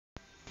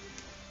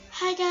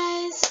Hi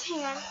guys,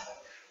 hang on.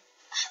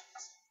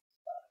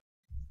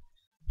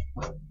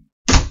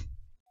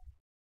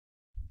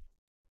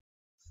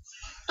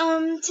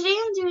 Today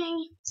I'm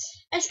doing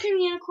ice cream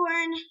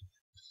unicorn.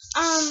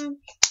 Um,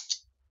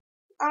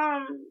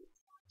 um,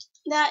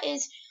 that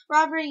is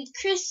Raw Beauty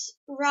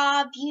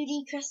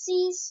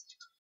Christie's.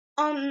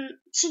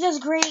 She does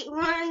great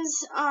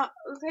ones,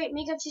 great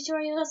makeup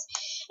tutorials,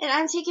 and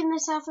I'm taking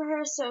this off of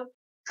her, so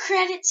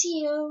credit to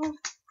you.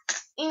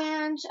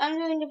 And I'm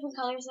doing different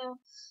colors though.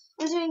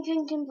 I'm doing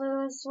pink and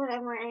blue is what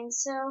I'm wearing,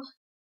 so,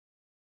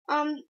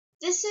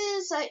 this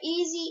is a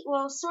easy,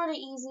 well, sort of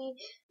easy,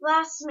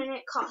 last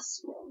minute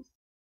costume.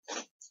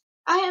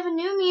 I have a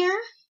new mirror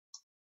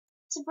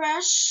to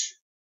brush,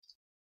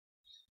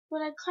 but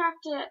I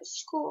cracked it at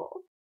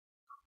school.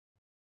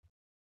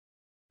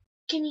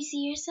 Can you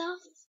see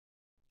yourself?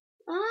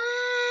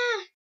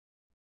 Ah!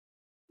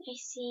 I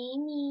see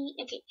me.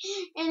 Okay.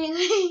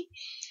 Anyway,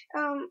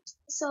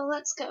 so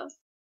let's go.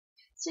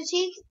 So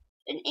take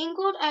an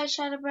angled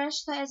eyeshadow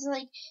brush that is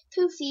like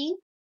poofy,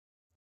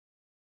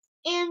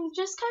 and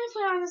just kind of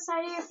put it on the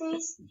side of your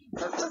face.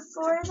 But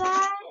before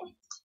that,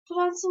 put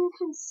on some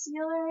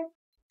concealer,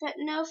 but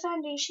no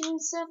foundation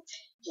and stuff,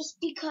 just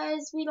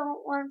because we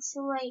don't want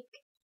to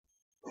like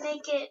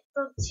make it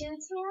look too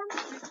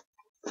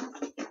tan.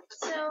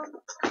 So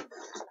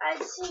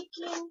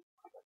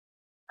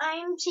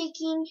I'm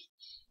taking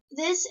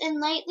this and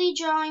lightly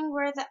drawing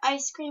where the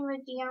ice cream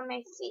would be on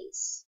my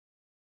face.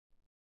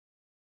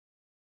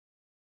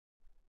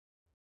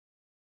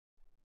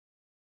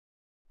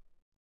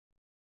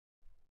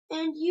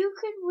 And you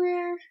could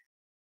wear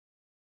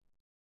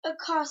a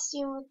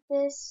costume with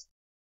this.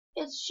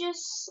 It's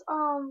just,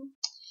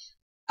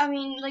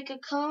 like a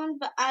cone,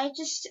 but I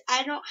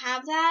don't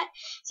have that.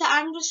 So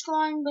I'm just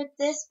going with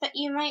this, but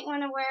you might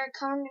want to wear a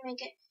cone to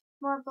make it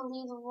more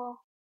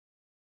believable.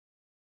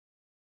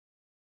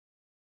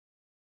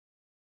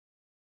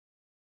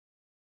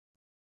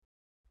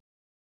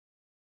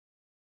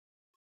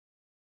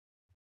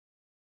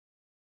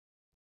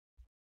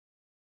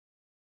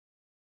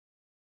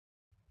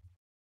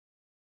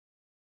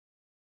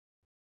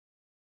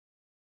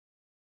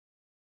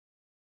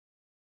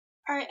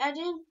 Alright, I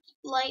didn't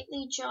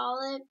lightly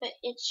draw it, but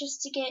it's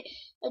just to get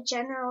a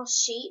general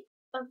shape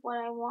of what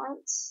I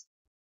want.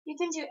 You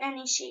can do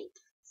any shape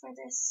for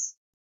this.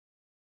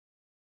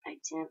 I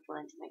didn't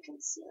blend my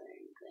concealer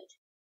in good.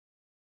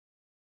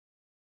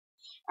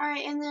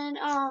 Alright, and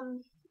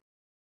then,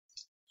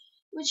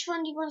 which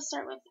one do you want to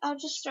start with? I'll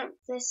just start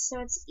with this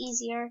so it's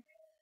easier.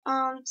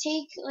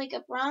 Take like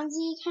a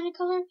bronzy kind of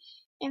color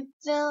and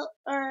fill,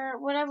 or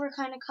whatever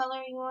kind of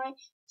color you want,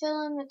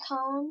 fill in the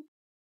cone.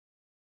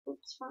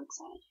 Oops, wrong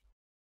side.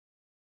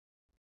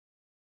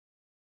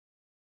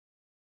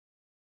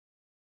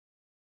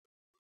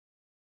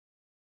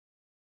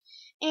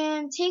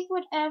 And take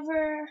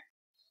whatever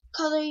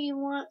color you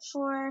want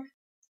for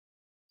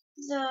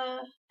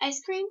the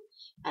ice cream.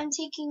 I'm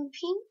taking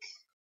pink,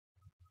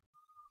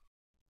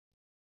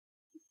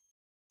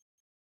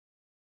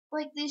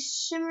 like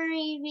this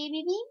shimmery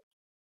baby pink,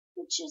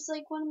 which is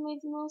like one of my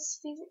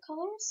most favorite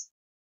colors.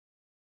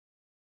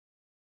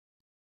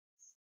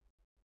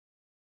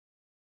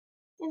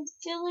 And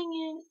filling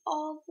in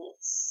all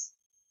this.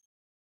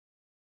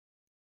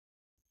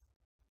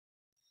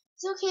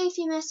 It's okay if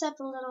you mess up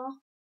a little.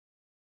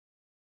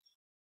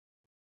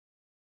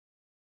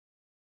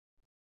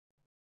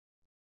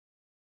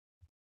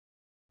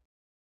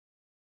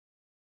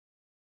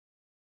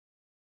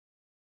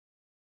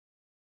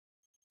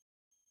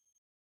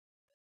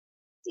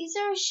 These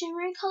are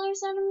shimmery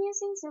colors that I'm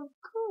using, so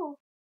cool.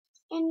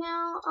 And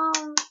now,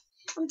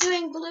 I'm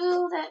doing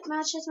blue that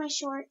matches my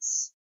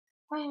shorts.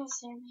 Why is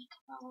there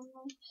makeup on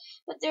them?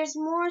 But there's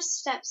more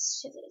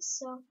steps to this,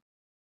 so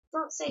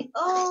don't say,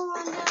 oh,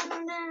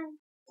 I'm done.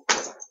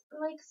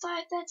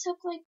 That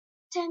took like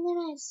 10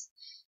 minutes.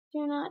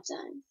 You're not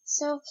done.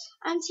 So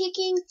I'm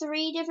taking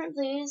 3 different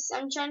blues.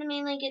 I'm trying to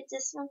mainly get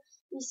this one.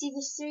 You see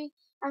these 3?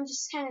 I'm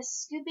just kind of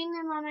scooping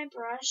them on my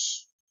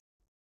brush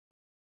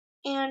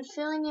and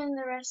filling in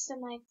the rest of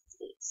my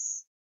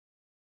face.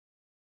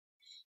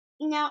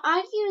 Now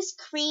I've used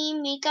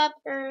cream makeup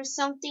or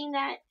something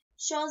that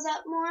shows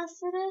up more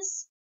for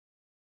this,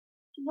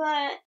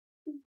 but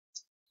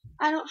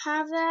I don't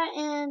have that,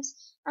 and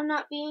I'm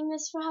not being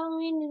this for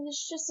Halloween, and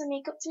it's just a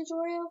makeup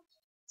tutorial.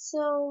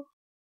 So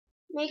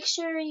make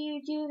sure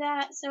you do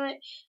that so it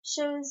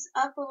shows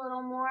up a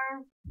little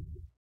more.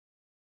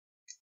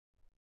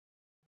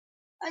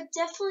 I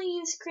definitely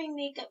use cream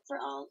makeup for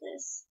all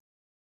this.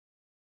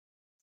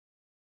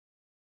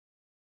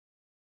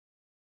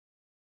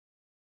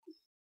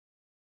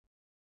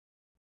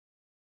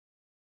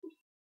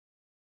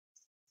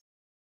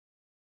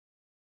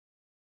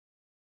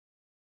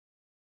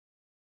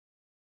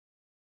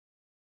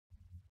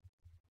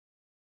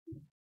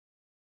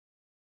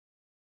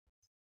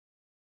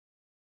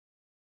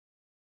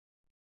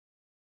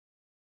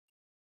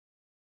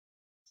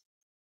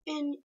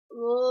 And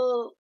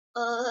whoa,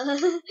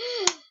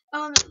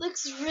 it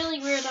looks really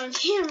weird on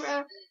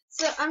camera,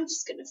 so I'm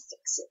just gonna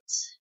fix it.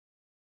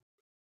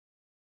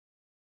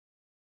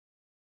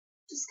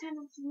 kind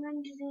of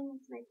blend it in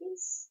with my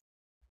face.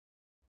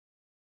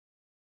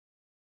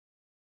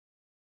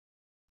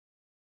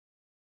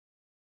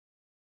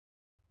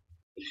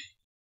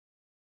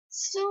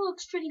 Still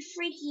looks pretty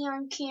freaky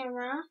on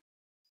camera,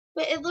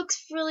 but it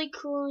looks really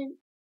cool in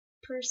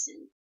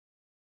person.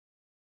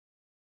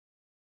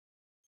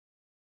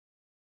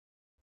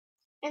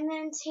 And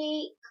then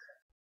take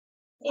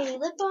a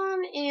lip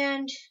balm,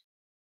 and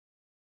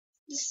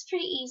this is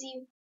pretty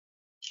easy.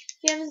 If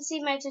you haven't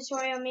seen my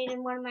tutorial made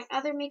in one of my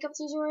other makeup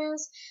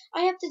tutorials,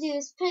 all you have to do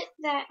is put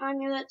that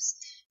on your lips.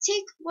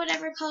 Take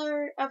whatever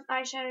color of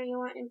eyeshadow you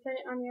want and put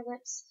it on your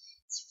lips.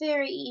 It's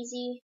very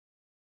easy.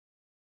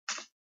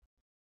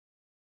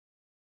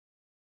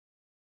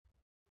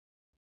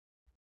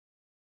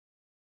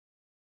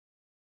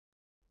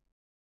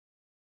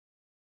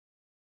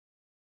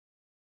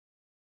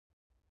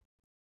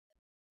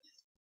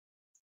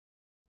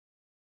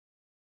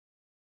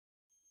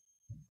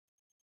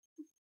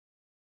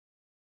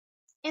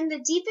 And to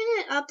deepen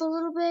it up a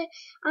little bit,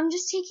 I'm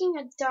just taking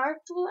a dark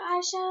blue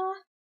eyeshadow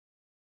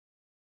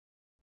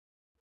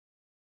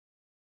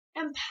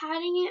and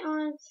patting it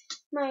on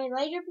my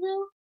lighter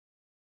blue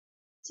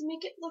to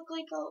make it look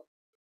like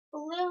a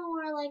little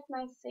more like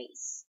my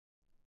face.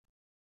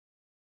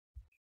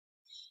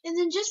 And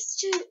then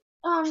just to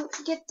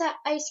get that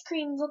ice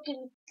cream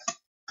looking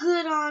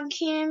good on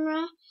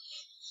camera,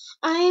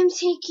 I am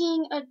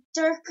taking a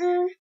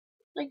darker,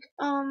 like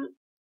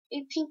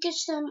a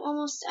pinkish that I'm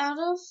almost out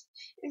of,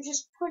 and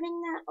just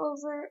putting that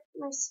over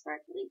my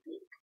sparkly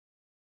pink.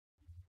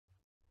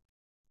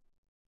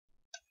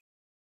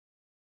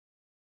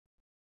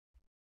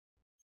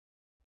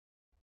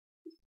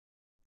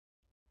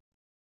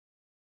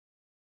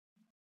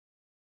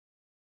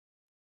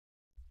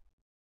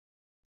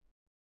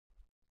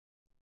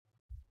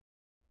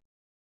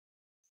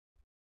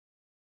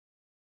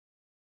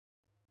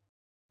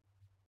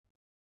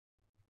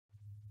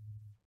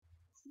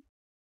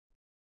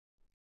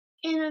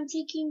 And I'm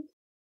taking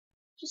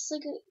just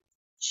like a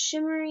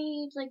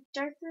shimmery, like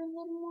darker a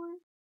little more.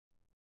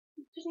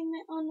 I'm putting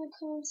it on the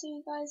cone so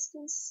you guys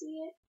can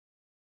see it.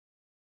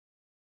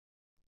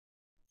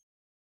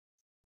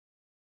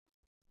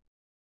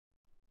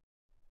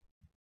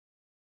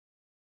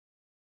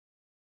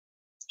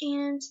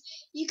 And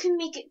you can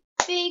make it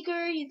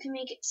bigger, you can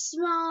make it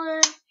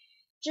smaller.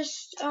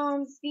 Just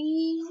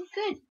be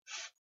good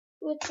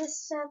with this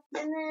step.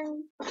 And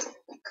then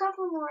a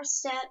couple more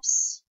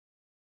steps.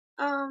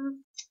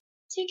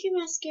 Take your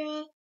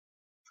mascara,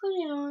 put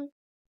it on,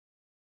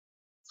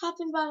 top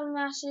and bottom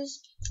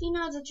lashes, you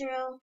know the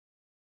drill.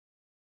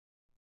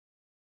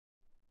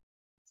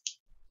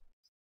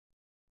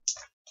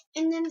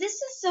 And then this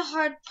is the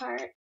hard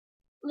part,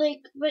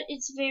 but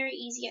it's very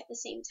easy at the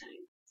same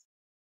time.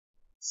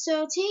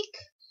 So take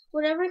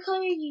whatever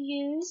color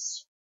you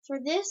used for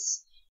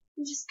this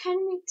and just kind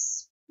of make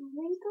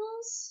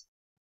sprinkles,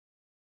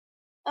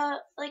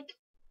 like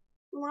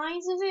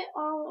lines of it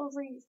all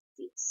over your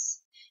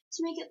face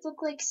to make it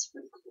look like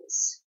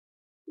sprinkles.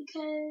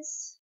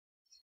 Because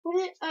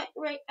wouldn't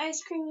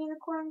ice cream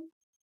unicorn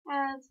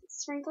have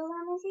sprinkles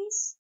on their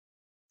face?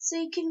 So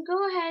you can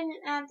go ahead and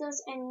add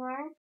those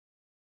anywhere.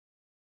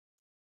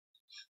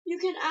 You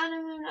can add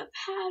them in a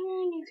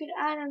pattern, you could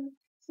add them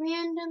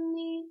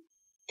randomly,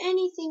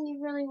 anything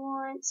you really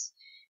want.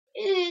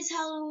 It is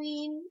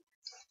Halloween,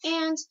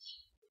 and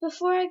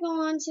before I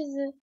go on to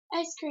the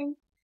ice cream,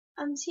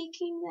 I'm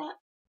taking that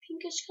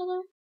pinkish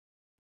color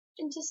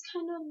and just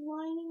kind of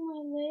lining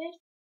my lid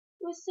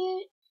with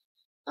it.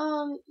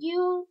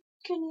 You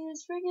can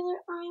use regular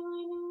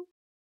eyeliner,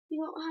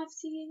 you don't have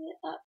to use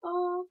it at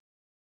all,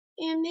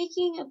 and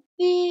making a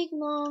big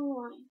long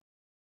line.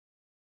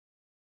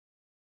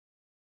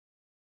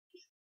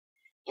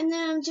 And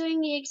then I'm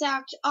doing the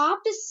exact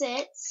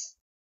opposite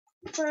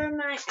for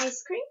my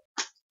ice cream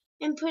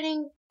and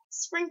putting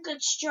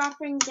sprinkles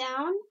dropping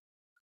down.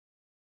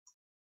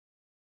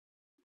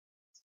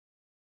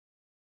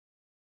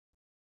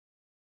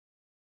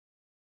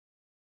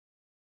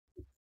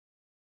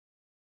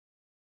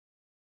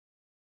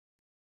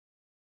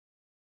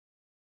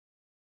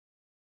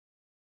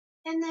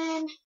 And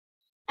then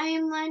I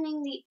am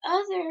lining the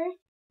other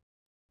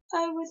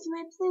eye with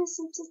my blue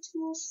since it's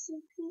mostly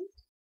pink.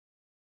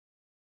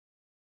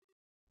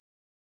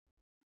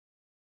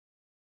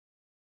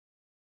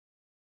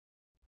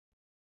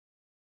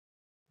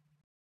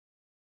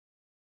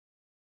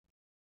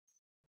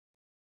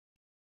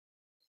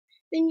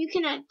 Then you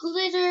can add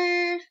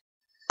glitter,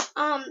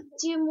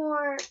 do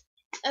more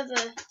of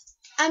a,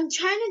 I'm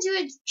trying to do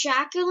a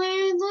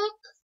jack-o'-lantern look,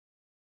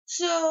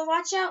 so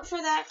watch out for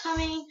that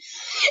coming.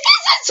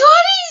 It's a 20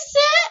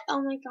 cent!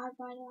 Oh my god,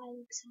 why do I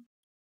look so?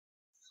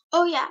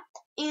 Oh yeah,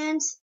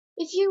 and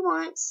if you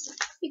want,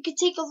 you could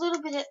take a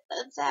little bit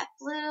of that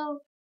blue,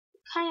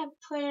 kind of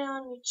put it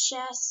on your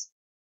chest,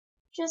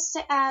 just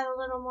to add a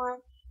little more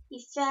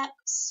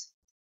effects.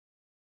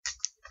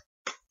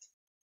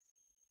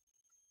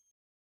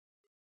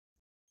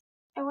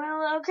 I went a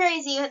little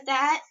crazy with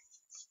that.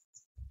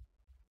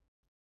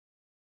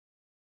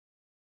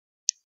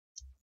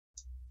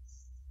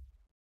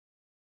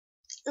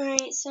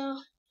 Alright, so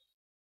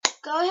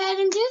go ahead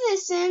and do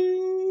this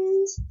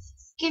and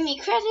give me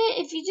credit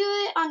if you do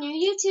it on your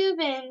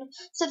YouTube and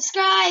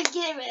subscribe.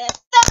 Give it a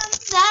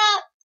thumbs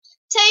up.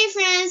 Tell your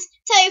friends,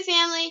 tell your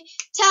family,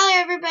 tell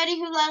everybody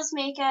who loves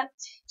makeup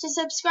to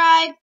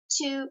subscribe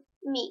to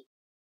me.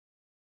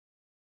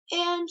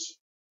 And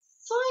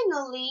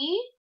finally,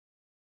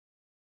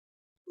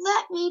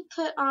 let me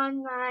put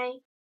on my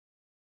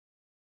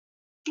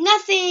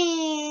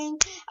nothing.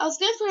 I was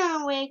going to put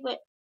on a wig, but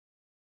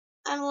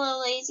I'm a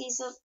little lazy,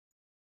 so I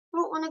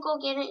don't want to go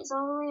get it. It's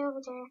all the way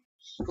over there.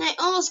 And I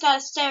almost got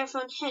a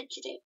styrofoam head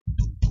today.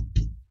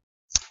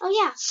 Oh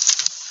yeah,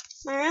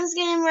 my room's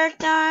getting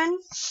worked on.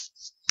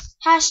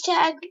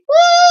 Hashtag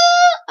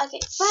woo! Okay,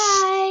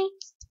 bye.